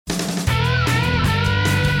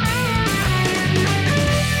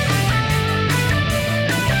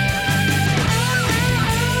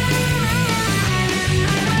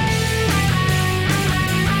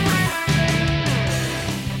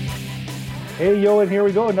Hey, yo, and here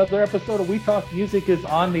we go. Another episode of We Talk Music is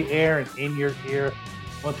on the air and in your ear.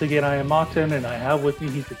 Once again, I am Martin, and I have with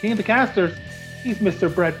me, he's the king of the casters. He's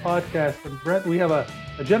Mr. Brett Podcast. And Brett, we have a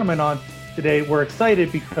gentleman on today. We're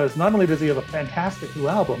excited because not only does he have a fantastic new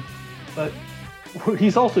album, but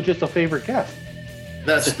he's also just a favorite guest.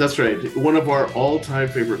 That's right. One of our all-time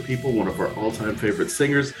favorite people, one of our all-time favorite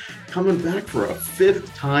singers, coming back for a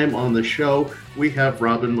fifth time on the show. We have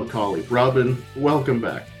Robin McAuley. Robin, welcome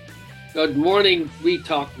back. Good morning, We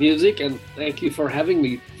Talk Music, and thank you for having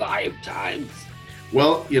me 5 times.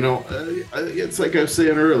 Well, it's like I was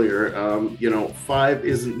saying earlier, 5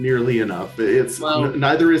 isn't nearly enough.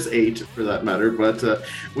 Neither is 8 for that matter, but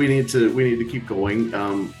we need to keep going.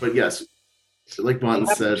 But yes, like Martin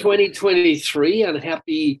said, 2023 and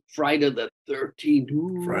happy Friday the 13th.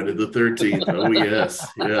 Ooh. Friday the 13th. Oh, yes.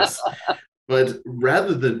 But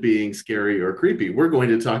rather than being scary or creepy, we're going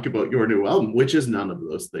to talk about your new album, which is none of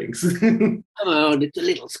those things. Come on, it's a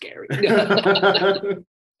little scary. It's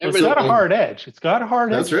got a hard edge. It's got a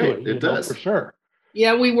hard edge. That's right. It does. For sure.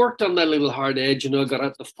 Yeah, we worked on that little hard edge, got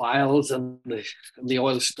out the files and the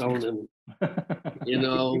oil stone and,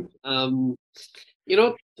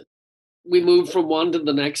 we move from one to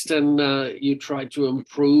the next and you try to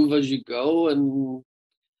improve as you go and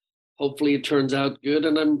hopefully it turns out good,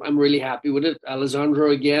 and I'm really happy with it. Alessandro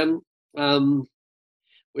again.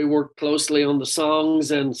 We worked closely on the songs,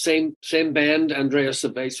 and same band, Andrea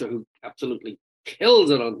Cerveza, who absolutely kills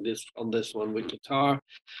it on this one with guitar.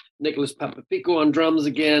 Nicholas Papapico on drums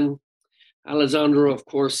again. Alessandro, of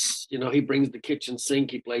course, he brings the kitchen sink.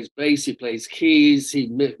 He plays bass, he plays keys, he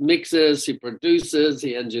mixes, he produces,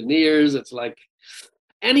 he engineers. It's like.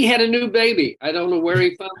 And he had a new baby. I don't know where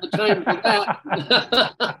he found the time for that.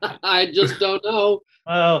 I just don't know.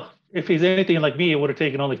 Well, if he's anything like me, it would have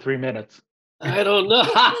taken only 3 minutes. I don't know.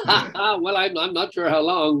 Well, I'm not sure how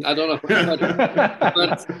long. I don't know. But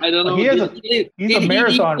I don't know. He's a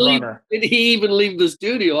marathon runner. Did he even leave the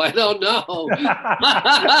studio? I don't know.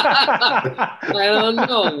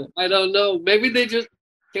 I don't know. Maybe they just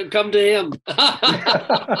can come to him.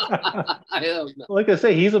 I don't know. Like I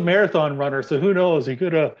say, he's a marathon runner, so who knows? He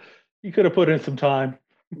could have put in some time.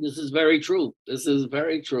 This is very true.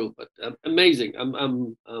 But amazing.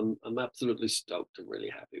 I'm absolutely stoked. I'm really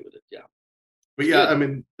happy with it. Yeah. But yeah, I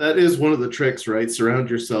mean, that is one of the tricks, right? Surround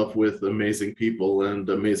yourself with amazing people, and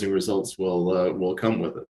amazing results will come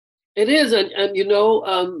with it. It is, and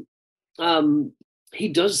he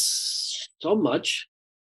does so much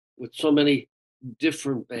with so many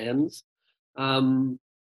different bands that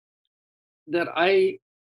I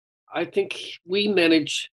think we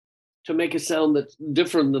manage to make a sound that's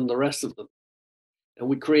different than the rest of them, and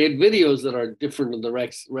we create videos that are different than the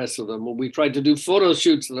rest of them, and we try to do photo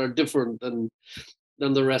shoots that are different than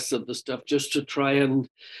the rest of the stuff, just to try and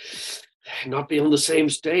not be on the same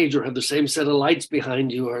stage or have the same set of lights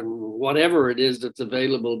behind you or whatever it is that's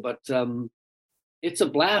available. But it's a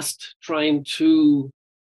blast trying to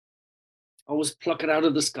always pluck it out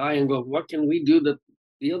of the sky and go, what can we do that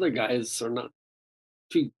the other guys are not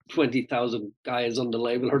 20,000 guys on the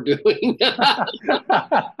label are doing?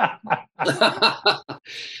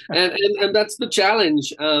 and that's the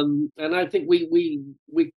challenge. And I think we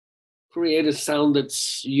create a sound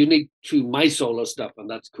that's unique to my solo stuff, and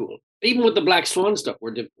that's cool. Even with the Black Swan stuff,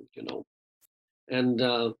 we're different, and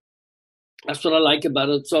that's what I like about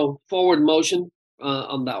it. So forward motion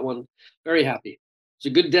on that one. Very happy. It's a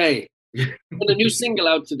good day. And a new single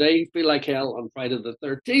out today, Feel Like Hell, on Friday the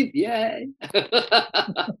 13th. Yay!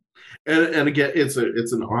 and again, it's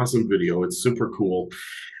an awesome video. It's super cool.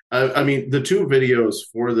 I mean, the 2 videos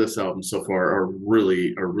for this album so far are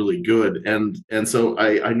really good. And so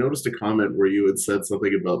I noticed a comment where you had said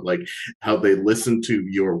something about like how they listened to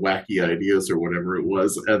your wacky ideas or whatever it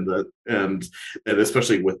was, and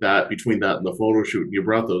especially with that, between that and the photo shoot, you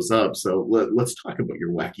brought those up. So let's talk about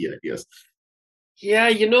your wacky ideas. Yeah,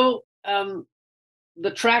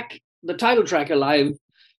 the title track Alive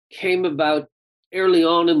came about early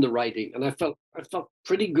on in the writing, and I felt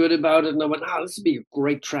pretty good about it, and I went, this would be a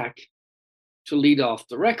great track to lead off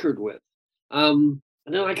the record with. And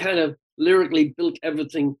then I kind of lyrically built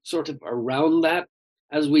everything sort of around that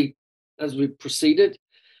as we proceeded.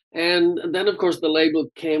 And then, of course, the label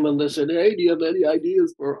came and they said, "Hey, do you have any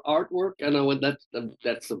ideas for artwork?" And I went,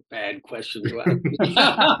 "That's a bad question to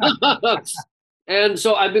ask." And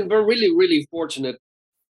so I've been really, really fortunate,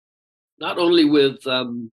 not only with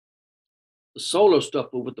the solo stuff,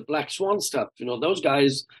 but with the Black Swan stuff. Those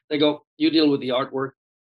guys, they go, "You deal with the artwork.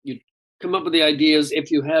 You come up with the ideas.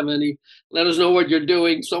 If you have any, let us know what you're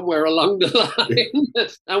doing somewhere along the line,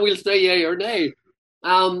 and we'll say yay or nay."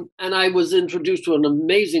 And I was introduced to an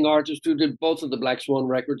amazing artist who did both of the Black Swan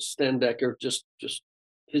records, Stan Decker. Just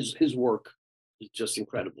his work is just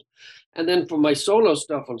incredible. And then for my solo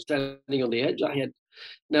stuff on Standing on the Edge, I had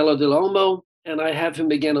Nello Del Olmo, and I have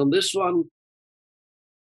him again on this one.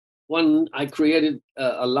 One I created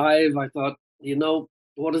alive. I thought,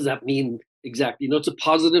 what does that mean exactly? It's a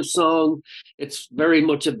positive song. It's very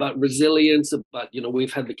much about resilience. But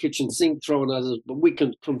we've had the kitchen sink thrown at us, but we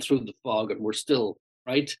can come through the fog, and we're still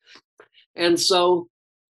right. And so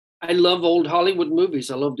I love old Hollywood movies.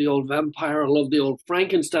 I love the old vampire. I love the old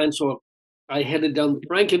Frankenstein. So I headed down the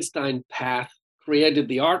Frankenstein path, created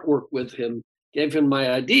the artwork with him, gave him my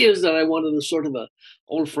ideas that I wanted a sort of a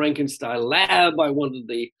old Frankenstein lab. I wanted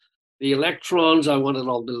the electrons. I wanted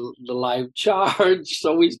all the live charge.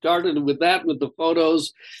 So we started with that, with the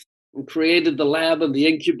photos, and created the lab and the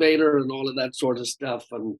incubator and all of that sort of stuff,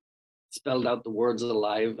 and spelled out the words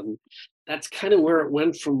alive. And that's kind of where it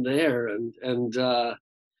went from there. And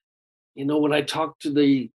when I talked to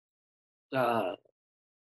the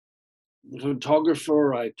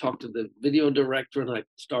photographer, I talked to the video director, and I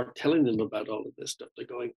start telling them about all of this stuff. They're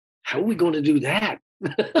going, how are we going to do that?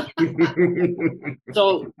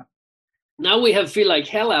 So now we have Feel Like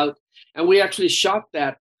Hell out, and we actually shot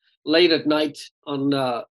that late at night on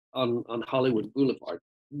Hollywood Boulevard,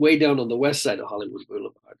 way down on the west side of Hollywood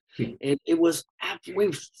Boulevard. And it was,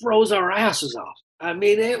 we froze our asses off. I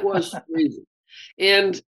mean, it was crazy.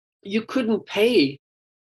 And you couldn't pay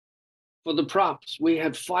for the props. We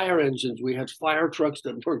had fire engines. We had fire trucks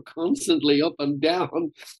that were constantly up and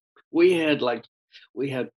down. We had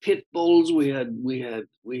pit bulls. We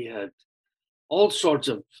had all sorts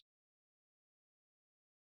of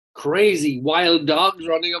crazy wild dogs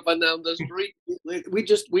running up and down the street.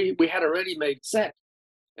 We had a ready-made set,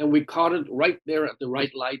 and we caught it right there at the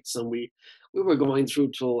right lights. And we were going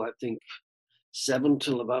through till, I think, 7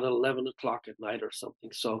 till about 11 o'clock at night or something.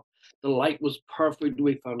 So the light was perfect.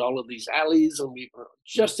 We found all of these alleys, and we were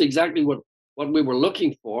just exactly what we were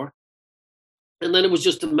looking for. And then it was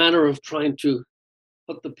just a matter of trying to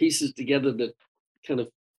put the pieces together that kind of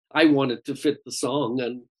I wanted to fit the song.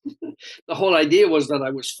 And the whole idea was that I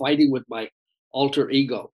was fighting with my alter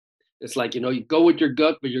ego. It's like, you go with your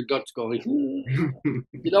gut, but your gut's going,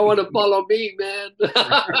 you don't want to follow me, man.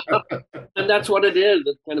 And that's what it is.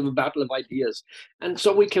 It's kind of a battle of ideas. And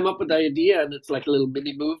so we came up with the idea, and it's like a little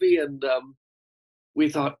mini movie. And we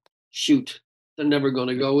thought, shoot, they're never going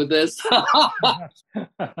to go with this.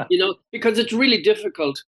 Because it's really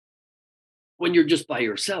difficult when you're just by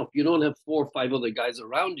yourself. You don't have 4 or 5 other guys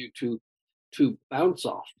around you to bounce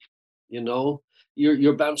off.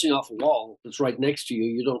 You're bouncing off a wall that's right next to you.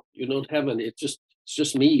 You don't have any. It's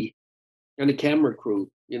just me and a camera crew.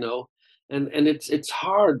 And it's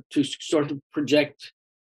hard to sort of project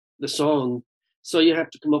the song. So you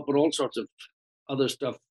have to come up with all sorts of other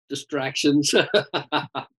stuff, distractions.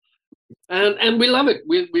 And we love it.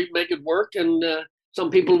 We make it work, and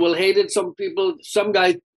some people will hate it. Some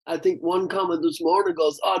guy, I think one comment this morning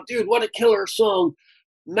goes, "Oh, dude, what a killer song!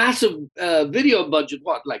 Massive video budget.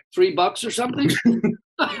 What, like $3 or something?"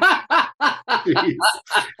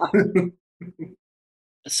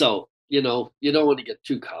 So you don't want to get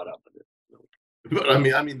too caught up in it. But I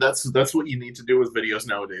mean that's what you need to do with videos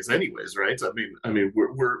nowadays, anyways, right? I mean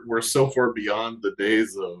we're so far beyond the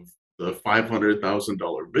days of the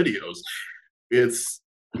 $500,000 videos.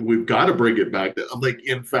 We've got to bring it back. Like,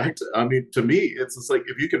 in fact, I mean, to me, it's just like,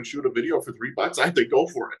 if you can shoot a video for $3, I think go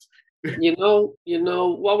for it.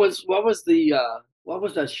 What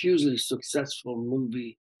was that hugely successful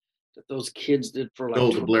movie that those kids did for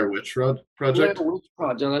like the Blair Witch Project? Blair Witch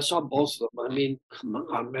Project. I saw both of them. I mean, come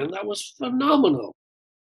on, man, that was phenomenal.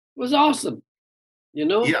 It was awesome.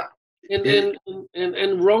 Yeah. And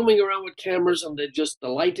roaming around with cameras, and the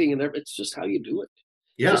lighting and everything. It's just how you do it.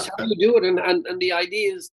 Yeah. Just how you do it, and the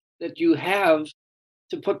ideas that you have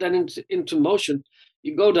to put that into motion.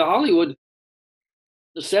 You go to Hollywood,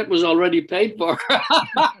 the set was already paid for.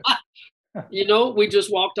 We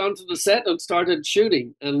just walked onto the set and started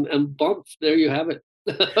shooting, and bump, there you have it.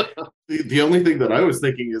 The only thing that I was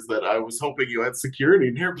thinking is that I was hoping you had security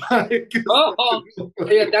nearby.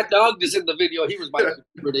 Yeah, that dog is in the video. He was my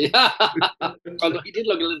security. Although he did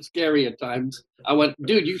look a little scary at times. I went,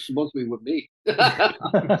 dude, you're supposed to be with me.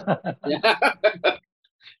 Yeah.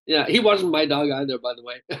 Yeah, he wasn't my dog either, by the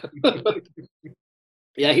way.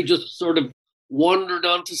 Yeah, he just sort of wandered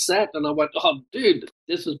onto set, and I went, oh, dude,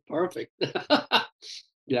 this is perfect.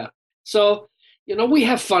 Yeah. So, we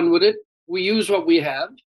have fun with it. We use what we have,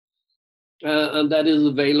 and that is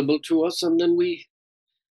available to us, and then we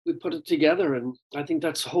put it together. And I think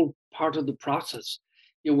that's the whole part of the process.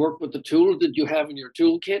 you work with the tools that you have in your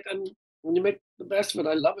toolkit, and when you make the best of it,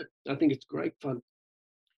 I love it. I think it's great fun.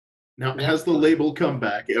 Now, Yeah. has the label come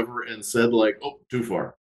back ever and said like, "Oh, too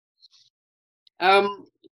far"?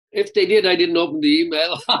 If they did, I didn't open the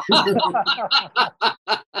email.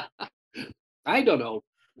 I don't know.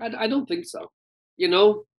 I don't think so. You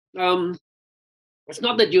know, it's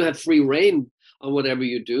not that you have free reign on whatever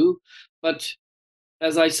you do, but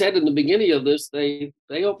as I said in the beginning of this, they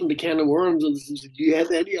opened a can of worms and said, "Do you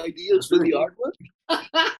have any ideas for the artwork?"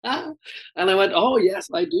 And I went, "Oh yes,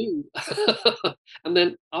 I do." And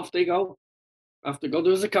then off they go. Off they go.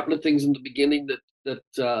 There was a couple of things in the beginning that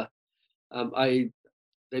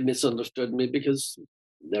they misunderstood me because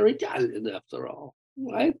they're Italian after all,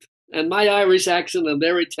 right? And my Irish accent and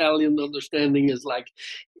their Italian understanding is like,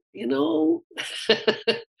 you know,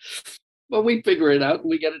 but we figure it out and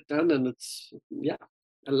we get it done, and it's yeah,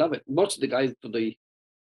 I love it. Most of the guys for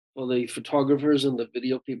the photographers and the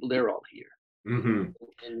video people, they're all here, Mm-hmm.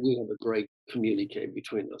 and we have a great communique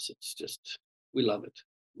between us. It's just we love it.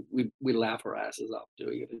 We laugh our asses off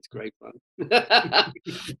doing it. It's great fun.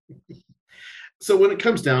 So when it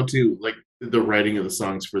comes down to like the writing of the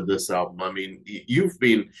songs for this album, I mean, you've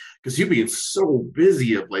been because you've been so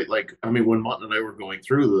busy of late. Like, I mean, when Martin and I were going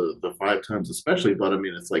through the five times, especially, but I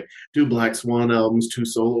mean, it's like two Black Swan albums, two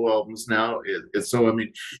solo albums now. It's so I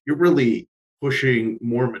mean, you're really pushing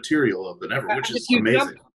more material up than ever, which is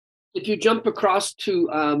amazing. If you jump across to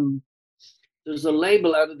there's a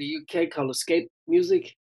label out of the UK called Escape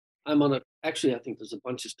Music. I'm on it. Actually, I think there's a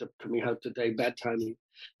bunch of stuff coming out today. Bad timing.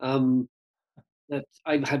 That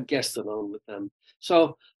I've had guests on with them.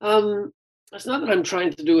 So it's not that I'm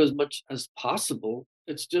trying to do as much as possible.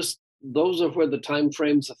 It's just those are where the time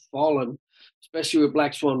frames have fallen, especially with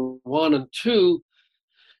Black Swan 1 and 2.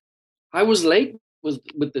 I was late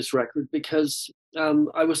with this record because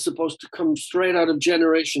I was supposed to come straight out of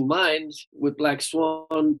Generation Mind with Black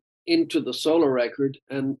Swan into the solo record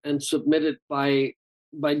and submit it by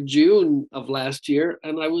June of last year,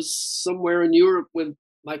 and I was somewhere in Europe with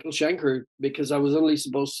Michael Schenker because I was only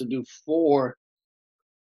supposed to do 4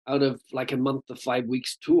 out of like a month to 5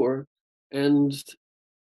 weeks tour. And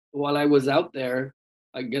while I was out there,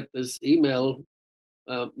 I get this email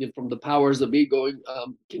from the powers that be going,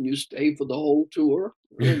 "Can you stay for the whole tour?"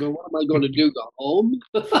 And I go, "What am I going to do? Go home?"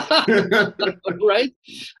 Right?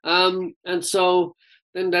 And so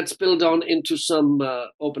then that spilled on into some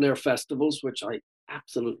open air festivals, which I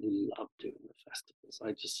absolutely love doing the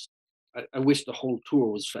festivals. I wish the whole tour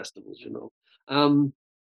was festivals, you know.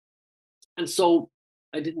 And so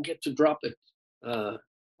I didn't get to drop it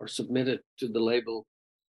or submit it to the label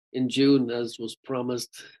in June as was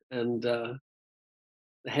promised. And the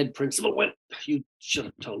head principal went, "You should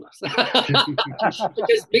have told us,"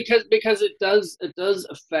 because it does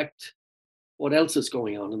affect what else is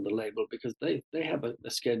going on in the label, because they have a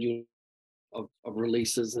schedule of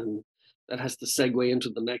releases, and that has to segue into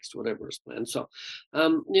the next whatever is planned. So,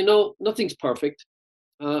 you know, nothing's perfect,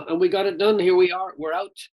 and we got it done. Here we are. We're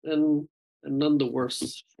out, and none the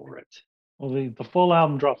worse for it. Well, the full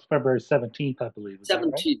album drops February 17th, I believe.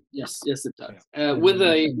 17th, right? Yes, it does. Yeah. With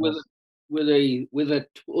a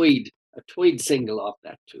tweed single off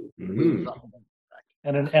that too. Mm-hmm.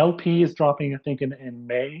 And an LP is dropping, I think, in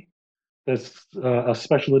May. That's a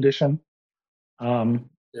special edition.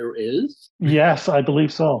 There is? Yes, I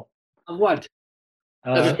believe so. Of what?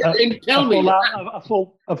 Tell me. A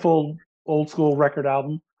full old school record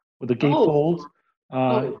album with the gatefold.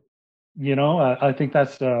 You know, I think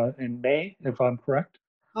that's in May, if I'm correct.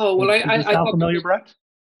 Oh well, I sound familiar, Brett?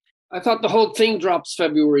 I thought the whole thing drops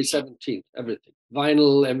February 17th. Everything,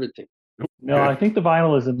 vinyl, everything. No, I think the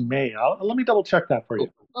vinyl is in May. Let me double check that for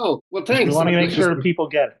you. Oh well, thanks. We want to make sure people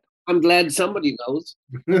get it. I'm glad somebody knows.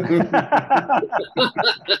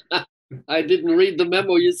 I didn't read the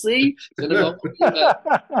memo. You see,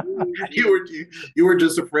 you were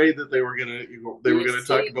just afraid that they were gonna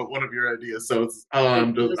talk about one of your ideas. So it's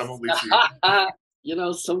I'm only seeing. You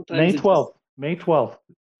know, sometimes May 12th.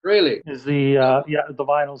 Really? Is the the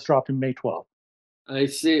vinyl's dropped in May 12th. I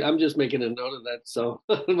see. I'm just making a note of that. So,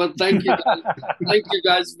 but thank you guys. Thank you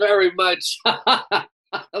guys very much.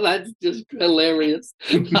 That's just hilarious.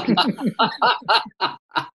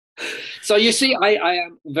 So you see, I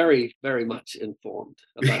am very, very much informed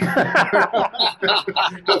about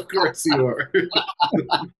it. Of course you are.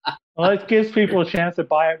 Well, it gives people a chance to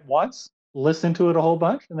buy it once, listen to it a whole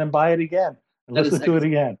bunch, and then buy it again and listen to it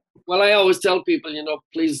again. Well, I always tell people, you know,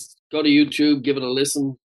 please go to YouTube, give it a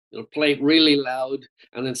listen, you know, play it really loud,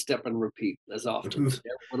 and then step and repeat as often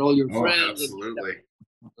with all your friends. Absolutely.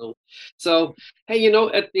 So, hey, you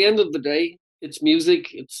know, at the end of the day, it's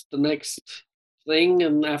music. It's the next thing,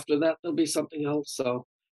 and after that there'll be something else. So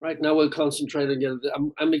right now we'll concentrate on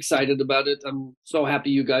it. I'm excited about it. I'm so happy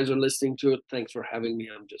you guys are listening to it. Thanks for having me.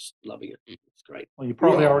 I'm just loving it. It's great. Well, you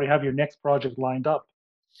probably already have your next project lined up.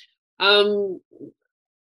 I'm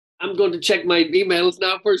going to check my emails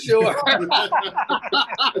now for sure.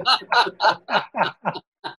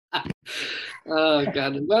 Oh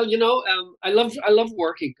God. Well, I love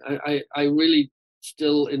working. I really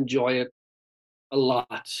still enjoy it a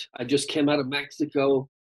lot. I just came out of Mexico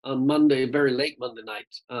on Monday, very late Monday night.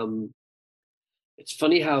 It's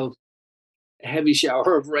funny how a heavy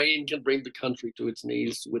shower of rain can bring the country to its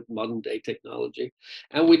knees with modern day technology.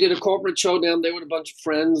 And we did a corporate show down there with a bunch of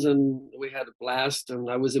friends, and we had a blast.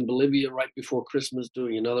 And I was in Bolivia right before Christmas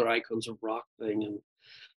doing another Icons of Rock thing.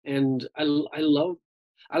 And I love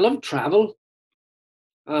travel.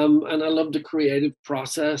 And I love the creative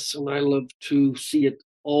process, and I love to see it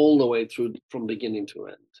all the way through from beginning to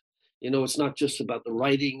end. It's not just about the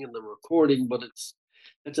writing and the recording, but it's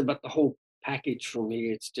about the whole package for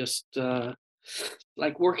me. It's just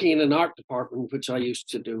like working in an art department, which I used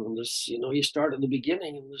to do. And this, you start at the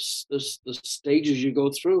beginning, and this the stages you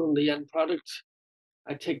go through, and the end product.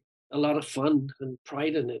 I take a lot of fun and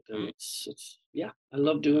pride in it, and it's yeah, I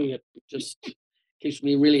love doing it. It just keeps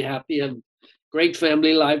me really happy, and great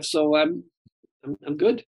family life, so I'm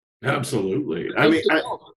good. Absolutely. I mean,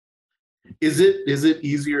 is it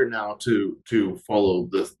easier now to follow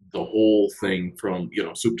the whole thing from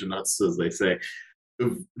soup to nuts, as they say,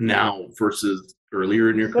 now versus earlier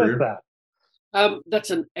in your career?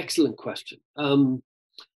 That's an excellent question.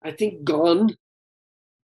 I think gone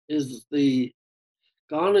is the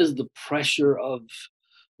pressure of,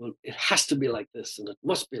 well, it has to be like this, and it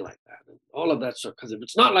must be like that, and all of that stuff. Because if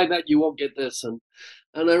it's not like that, you won't get this. And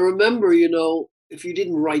I remember, if you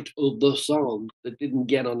didn't write the song that didn't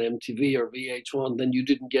get on MTV or VH1, then you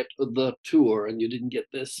didn't get the tour, and you didn't get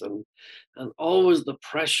this, and always the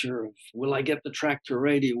pressure of, will I get the track to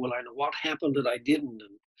radio? Will I know what happened that I didn't?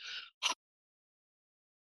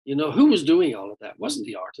 And who was doing all of that? It wasn't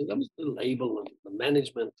the artist. That was the label and the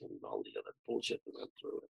management and all the other bullshit that went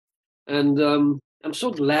through it. And I'm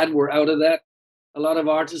so glad we're out of that. A lot of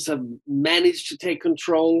artists have managed to take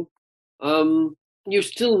control. You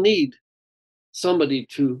still need somebody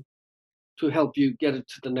to help you get it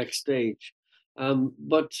to the next stage,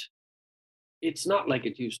 but it's not like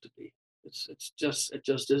it used to be. It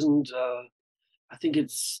just isn't. I think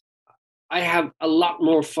I have a lot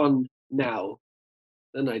more fun now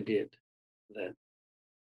than I did then.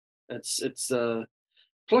 It's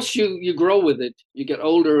plus you grow with it. You get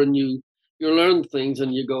older, and you learn things,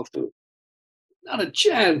 and you go through, not a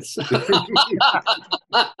chance.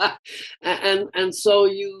 and so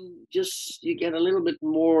you get a little bit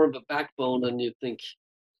more of a backbone, and you think,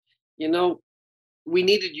 we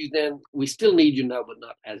needed you then, we still need you now, but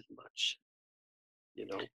not as much.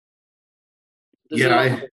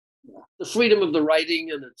 The freedom of the writing,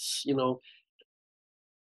 and it's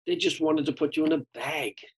they just wanted to put you in a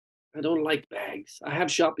bag. I don't like bags. I have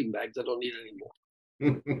shopping bags. I don't need anymore.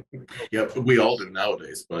 Yeah, we all do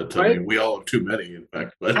nowadays, but right? I mean, we all have too many, in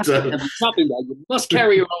fact. But shopping bag. You must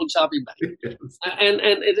carry your own shopping bag. Yes. And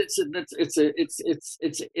it's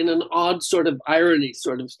in an odd sort of irony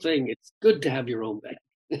sort of thing. It's good to have your own bag.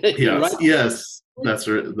 Yes, right? Yes, that's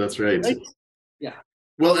right. That's right. Yeah.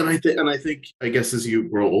 Well, and I think I guess as you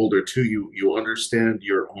grow older too, you understand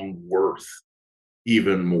your own worth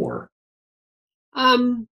even more.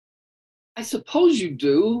 I suppose you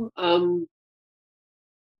do. I'm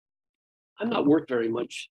not worth very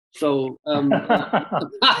much, so we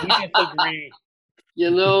disagree.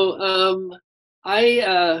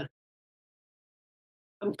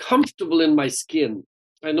 I'm comfortable in my skin.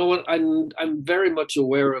 I know what I'm very much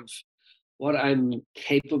aware of what I'm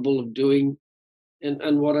capable of doing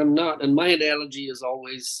and what I'm not. And my analogy is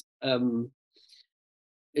always,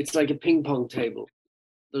 it's like a ping pong table.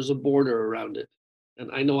 There's a border around it. And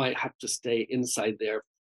I know I have to stay inside there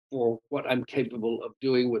for what I'm capable of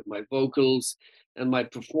doing with my vocals and my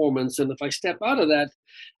performance. And if I step out of that,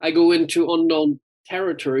 I go into unknown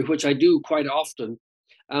territory, which I do quite often.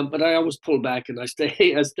 But I always pull back, and I stay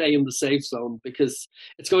in the safe zone, because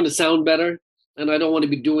it's going to sound better. And I don't want to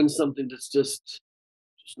be doing something that's just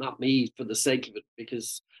not me for the sake of it,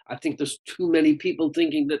 because I think there's too many people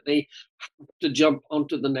thinking that they have to jump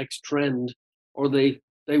onto the next trend, or they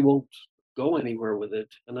won't go anywhere with it.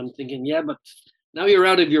 And I'm thinking, yeah, but now you're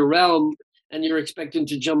out of your realm, and you're expecting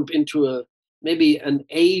to jump into maybe an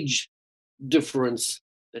age difference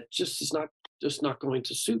that just is not going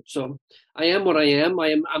to suit. So I am what I am.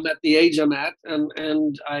 I'm at the age I'm at,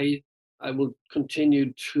 and I will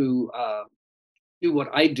continue to do what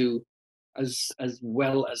I do as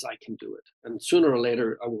well as I can do it. And sooner or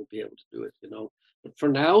later, I won't be able to do it, you know. But for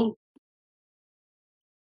now,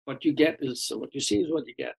 what you get is what you see is what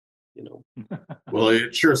you get, you know. Well,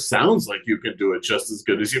 it sure sounds like you can do it just as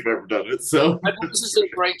good as you've ever done it. So My voice is in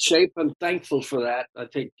great shape. I'm thankful for that. I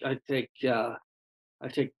take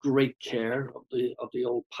great care of the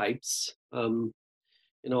old pipes.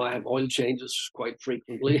 You know, I have oil changes quite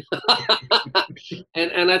frequently,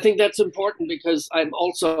 and I think that's important because I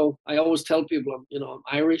always tell people I'm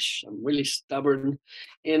Irish. I'm really stubborn,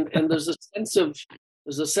 and there's a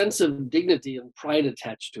sense of dignity and pride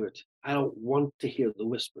attached to it. I don't want to hear the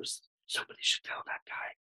whispers. Somebody should tell that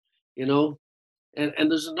guy, you know.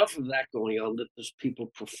 And there's enough of that going on that there's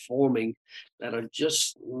people performing that are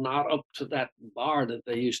just not up to that bar that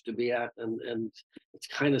they used to be at, and it's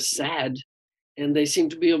kind of sad. And they seem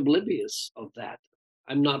to be oblivious of that.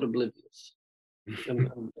 I'm not oblivious.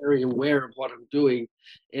 I'm very aware of what I'm doing,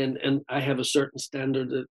 and I have a certain standard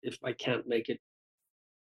that if I can't make it,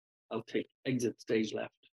 I'll take exit stage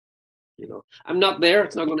left. You know, I'm not there.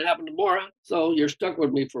 It's not going to happen tomorrow. So you're stuck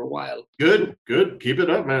with me for a while. good. Keep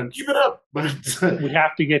it up, man. Keep it up. But We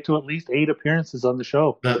have to get to at least 8 appearances on the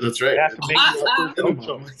show. that's right. We have to make it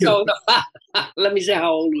show. So, let me say,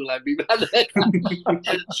 how old will I be?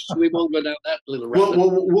 We won't go down that little rabbit.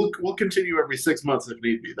 We'll continue every 6 months if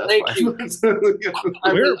need be. That's Thank fine. you.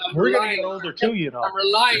 We're going to get older too, you know. I'm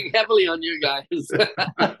relying heavily on you guys.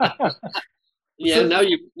 Yeah, now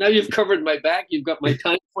you've covered my back. You've got my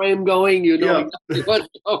time frame going. You know exactly what's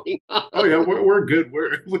going on. Oh yeah, we're good.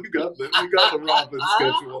 We got the Robin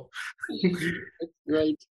schedule. That's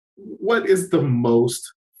great. What is the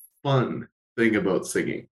most fun thing about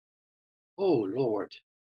singing? Oh Lord.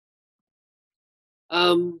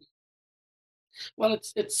 Well,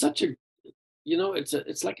 it's such a,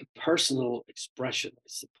 it's like a personal expression, I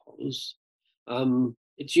suppose.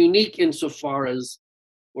 It's unique insofar as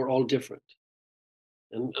we're all different.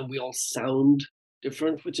 And we all sound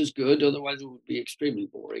different, which is good. Otherwise, it would be extremely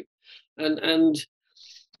boring. And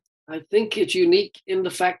I think it's unique in the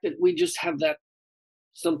fact that we just have that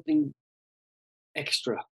something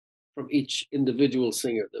extra from each individual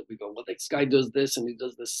singer that we go, well, this guy does this and he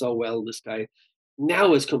does this so well. This guy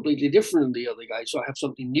now is completely different than the other guy, so I have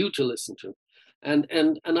something new to listen to, and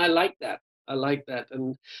I like that. I like that.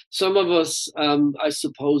 And some of us, I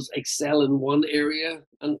suppose, excel in one area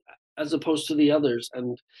and as opposed to the others.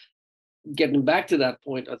 And getting back to that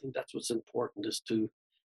point, I think that's what's important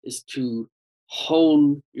is to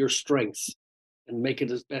hone your strengths and make it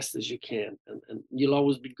as best as you can. And you'll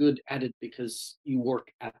always be good at it because you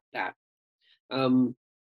work at that. And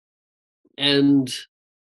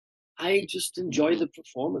I just enjoy the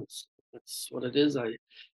performance. That's what it is. I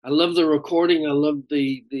love the recording. I love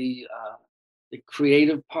the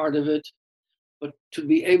creative part of it. But to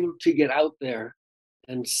be able to get out there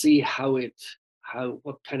and see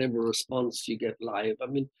what kind of a response you get live. I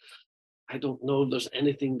mean, I don't know if there's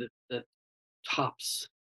anything that tops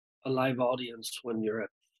a live audience when you're at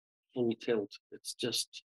full tilt.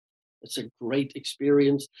 It's a great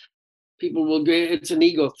experience. People will get, it's an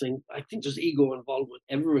ego thing. I think there's ego involved with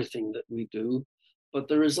everything that we do, but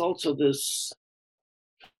there is also this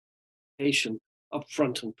patient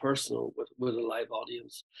upfront and personal with a live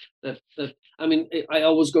audience that I mean, I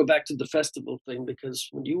always go back to the festival thing, because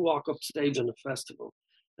when you walk up stage in a festival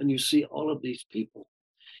and you see all of these people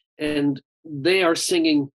and they are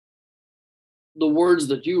singing the words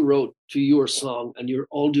that you wrote to your song and you're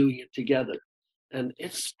all doing it together, and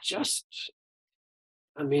it's just,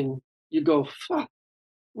 I mean, you go,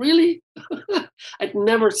 really? It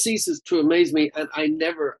never ceases to amaze me, and I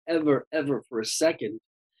never ever ever for a second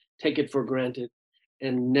take it for granted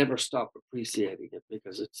and never stop appreciating it,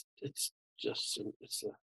 because it's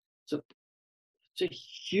a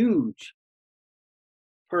huge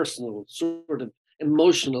personal sort of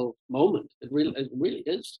emotional moment. It really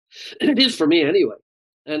is. It is for me anyway.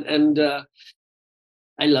 And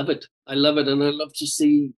I love it. I love it, and I love to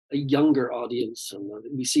see a younger audience, and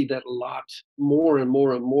we see that a lot more and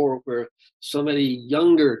more and more, where so many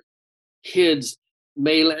younger kids,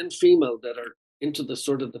 male and female, that are into the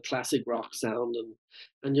sort of the classic rock sound,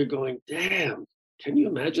 and you're going, damn, can you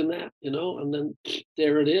imagine that? And then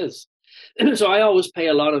there it is. And so I always pay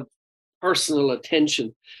a lot of personal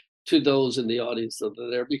attention to those in the audience that are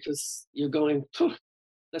there, because you're going,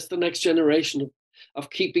 that's the next generation of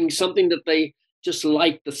keeping something that they just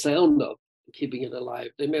like the sound of, keeping it alive.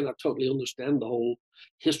 They may not totally understand the whole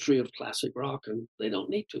history of classic rock, and they don't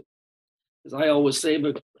need to. As I always say,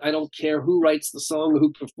 but I don't care who writes the song,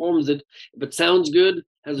 who performs it. If it sounds good,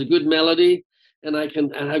 has a good melody, and have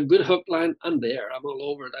a good hook line, I'm there. I'm all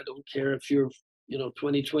over it. I don't care if you're,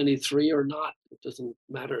 2023 or not. It doesn't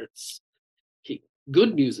matter. It's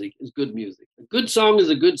good music is good music. A good song is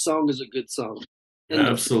a good song is a good song.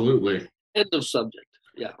 Absolutely. End of subject.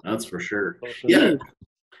 Yeah, that's for sure. Yeah,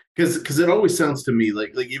 because it always sounds to me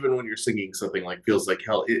like even when you're singing something like Feels Like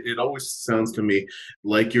Hell, it always sounds to me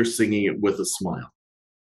like you're singing it with a smile.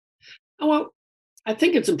 Oh, well, I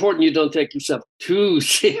think it's important you don't take yourself too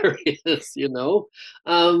serious,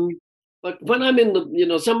 but when I'm in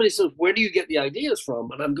the, somebody says, where do you get the ideas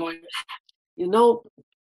from? And I'm going,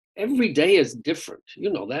 every day is different.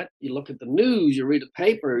 You know that. You look at the news, you read a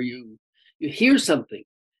paper, you hear something.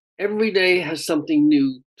 Every day has something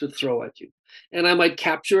new to throw at you. And I might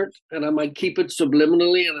capture it and I might keep it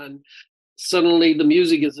subliminally, and suddenly the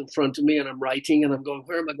music is in front of me and I'm writing and I'm going,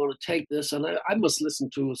 where am I going to take this? And I must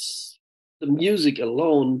listen to the music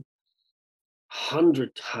alone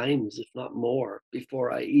 100 times, if not more,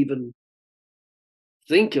 before I even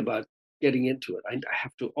think about getting into it. I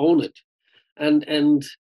have to own it. And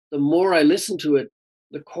the more I listen to it,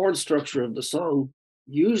 the chord structure of the song,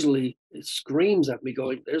 usually it screams at me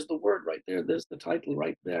going, there's the word right there, there's the title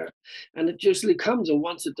right there. And it usually comes, and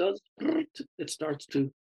once it does, it starts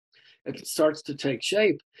to take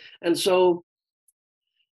shape. And so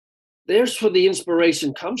there's where the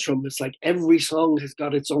inspiration comes from. It's like every song has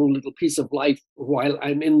got its own little piece of life while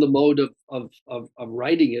I'm in the mode of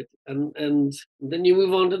writing it. And then you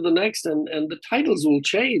move on to the next, and the titles will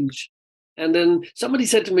change. And then somebody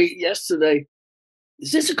said to me yesterday,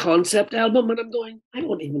 is this a concept album? And I'm going, I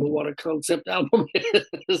don't even know what a concept album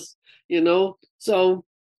is, So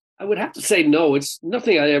I would have to say no. It's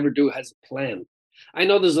nothing I ever do has a plan. I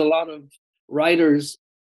know there's a lot of writers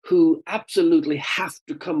who absolutely have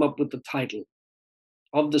to come up with the title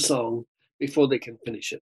of the song before they can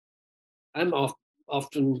finish it. I'm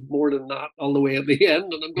often more than not all the way at the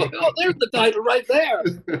end, and I'm going, oh, there's the title right there,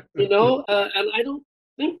 and I don't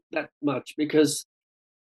think that much, because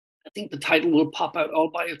I think the title will pop out all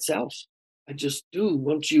by itself. I just do.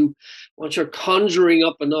 Once you're conjuring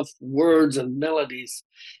up enough words and melodies,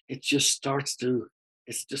 it just starts to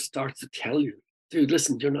tell you, dude,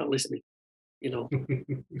 listen, you're not listening.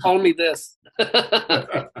 Call me this.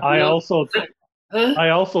 I also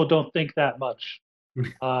don't think that much.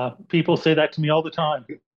 People say that to me all the time.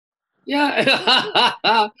 Yeah,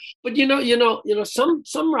 but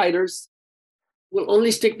some writers will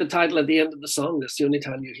only stick the title at the end of the song. That's the only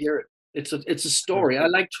time you hear it. It's a story. I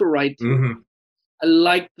like to write. Mm-hmm. I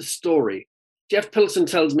like the story. Jeff Pilson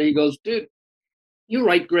tells me, he goes, dude, you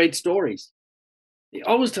write great stories. He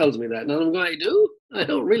always tells me that, and I'm going, I do. I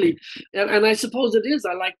don't really, and I suppose it is.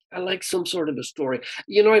 I like some sort of a story.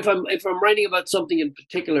 If I'm writing about something in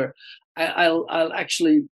particular, I'll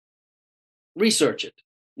actually research it.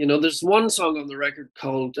 There's one song on the record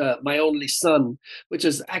called "My Only Son," which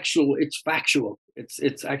is it's factual.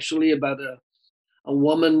 It's actually about a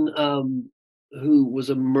woman who was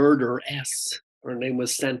a murderess. Her name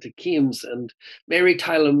was Santa Keams, and Mary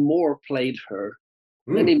Tyler Moore played her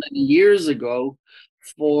many years ago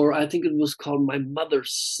for, I think it was called My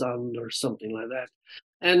Mother's Son or something like that.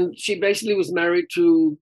 And she basically was married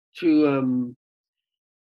to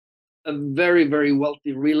a very, very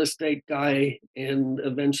wealthy real estate guy, and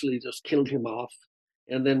eventually just killed him off,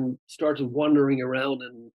 and then started wandering around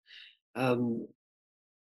and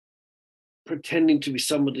pretending to be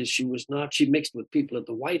somebody she was not. She mixed with people at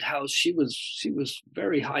the White House. She was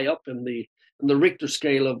very high up in the Richter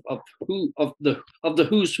scale of the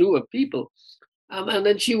who's who of people. And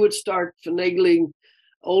then she would start finagling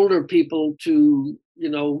older people to,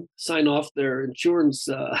 sign off their insurance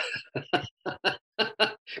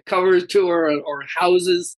covers to her, or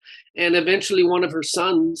houses. And eventually one of her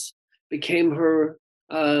sons became her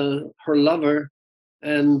lover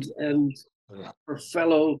and her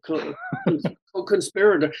fellow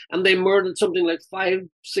co-conspirator. And they murdered something like 5-6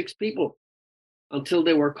 people until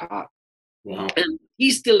they were caught. Wow. And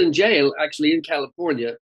he's still in jail, actually, in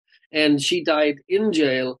California. And she died in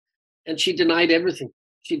jail, and she denied everything.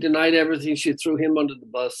 She She threw him under the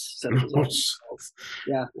bus.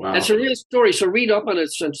 Yeah. Wow. It's a real story. So read up on it.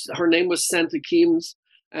 Her name was Santa Keams.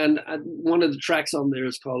 And one of the tracks on there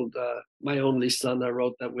is called My Only Son. I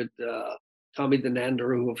wrote that with Tommy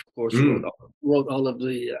Denander, who, of course, wrote all of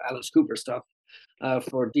the Alice Cooper stuff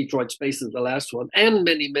for Detroit Spaces, the last one, and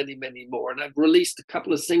many, many, many more. And I've released a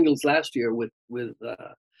couple of singles last year with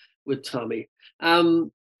Tommy.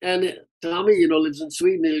 And Tommy, lives in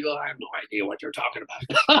Sweden, and you go, I have no idea what you're talking about.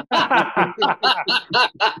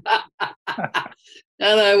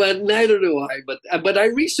 And I went, neither do I. But I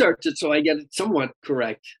researched it so I get it somewhat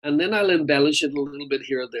correct. And then I'll embellish it a little bit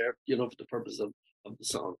here or there, for the purpose of the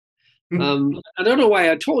song. I don't know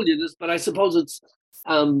why I told you this, but I suppose it's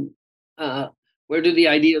where do the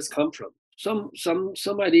ideas come from?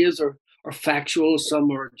 Some ideas are factual,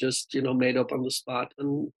 some are just made up on the spot,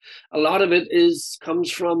 and a lot of it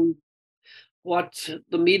comes from what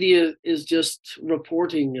the media is just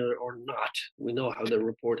reporting or not. We know how their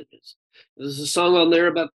reporting is. There's a song on there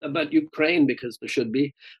about Ukraine, because there should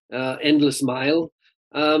be, Endless Mile,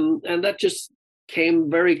 and that just came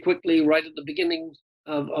very quickly right at the beginning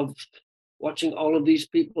of watching all of these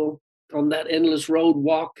people on that endless road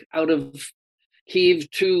walk out of Kyiv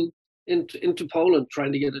into Poland,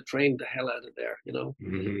 trying to get a train the hell out of there.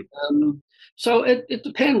 So it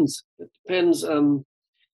depends. It depends.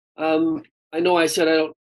 I know I said I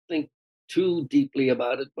don't think too deeply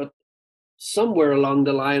about it, but somewhere along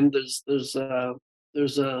the line, there's a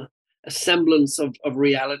semblance of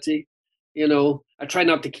reality. I try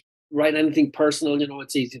not to write anything personal.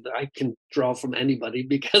 It's easy that I can draw from anybody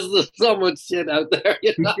because there's so much shit out there.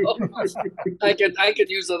 I can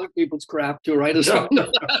use other people's crap to write a song.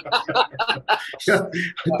 Yeah,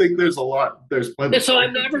 I think there's a lot. There's plenty. So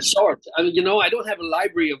I'm never short. I mean, I don't have a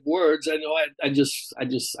library of words. I know.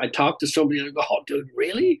 I talk to somebody and I go, "Oh, dude,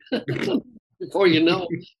 really?" Before you know,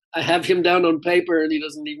 I have him down on paper and he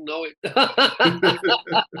doesn't even know it.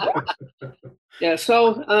 Yeah.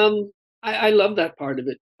 So I love that part of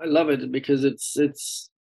it. I love it because it's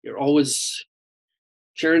you're always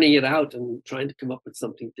churning it out and trying to come up with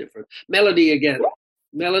something different. Melody again.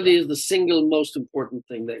 Melody is the single most important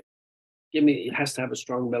thing that it has to have a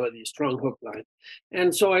strong melody, a strong hook line.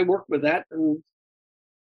 And so I work with that, and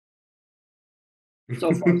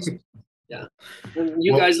so far. Yeah. And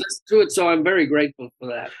you guys listen to it, so I'm very grateful for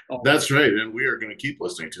that. That's right. And we are going to keep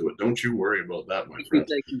listening to it. Don't you worry about that, my friend.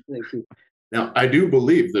 Thank you. Now, I do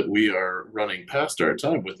believe that we are running past our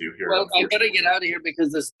time with you here. Well, I better get out of here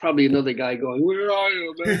because there's probably another guy going, "Where are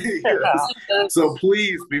you, man?" Yes. So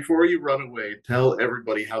please, before you run away, tell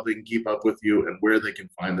everybody how they can keep up with you and where they can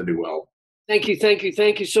find the new album. Thank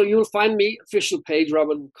you. So you'll find me, official page,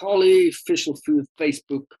 Robin McCauley, official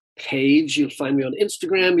Facebook page. You'll find me on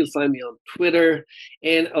Instagram. You'll find me on Twitter.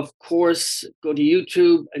 And of course, go to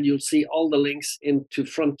YouTube and you'll see all the links into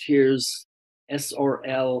Frontiers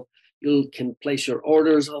SRL. You can place your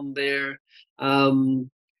orders on there. And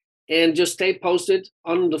just stay posted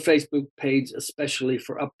on the Facebook page, especially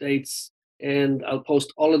for updates. And I'll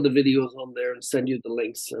post all of the videos on there and send you the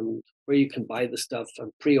links and where you can buy the stuff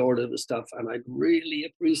and pre-order the stuff. And I'd really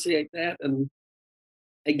appreciate that. And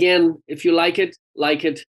again, if you like it,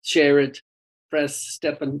 share it, press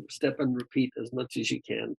step and repeat as much as you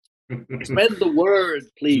can. Spread the word,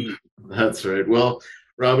 please. That's right. Well,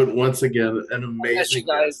 Robin, once again, an amazing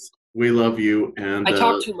guest. We love you. And I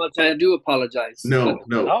talk too much. I do apologize. No,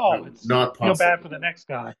 not possible. Feel bad for the next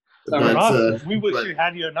guy. But, we wish we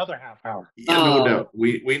had you another half hour. Yeah, no doubt.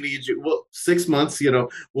 We need you. Well, 6 months.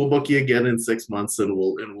 We'll book you again in 6 months, and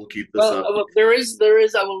we'll keep this up. There is.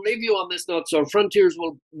 I will leave you on this note. So Frontiers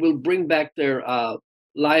will bring back their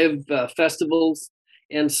live festivals,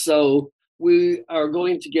 and so we are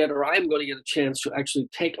going to get, or I'm going to get a chance to actually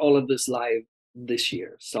take all of this live this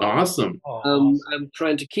year. So awesome. I'm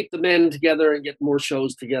trying to keep the men together and get more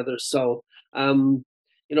shows together. So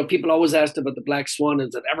people always asked about the Black Swan.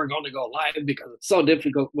 Is it ever going to go live because it's so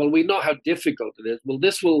difficult? Well, we know how difficult it is. Well,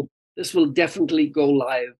 this will definitely go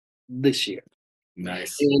live this year.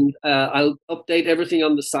 Nice. And I'll update everything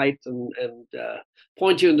on the site and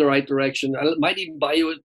point you in the right direction. I might even buy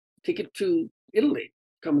you a ticket to Italy.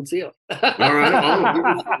 Come and see us. All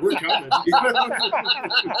right. We're coming.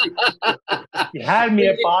 You had me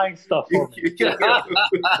at buying stuff for me.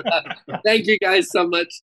 Thank you guys so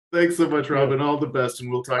much. Thanks so much, Robin. All the best,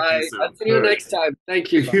 and we'll talk to you soon. I'll see you next time.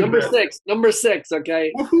 Thank you. Number six,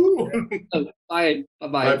 okay? Woohoo! Bye.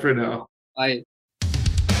 Bye-bye. Bye for now. Bye.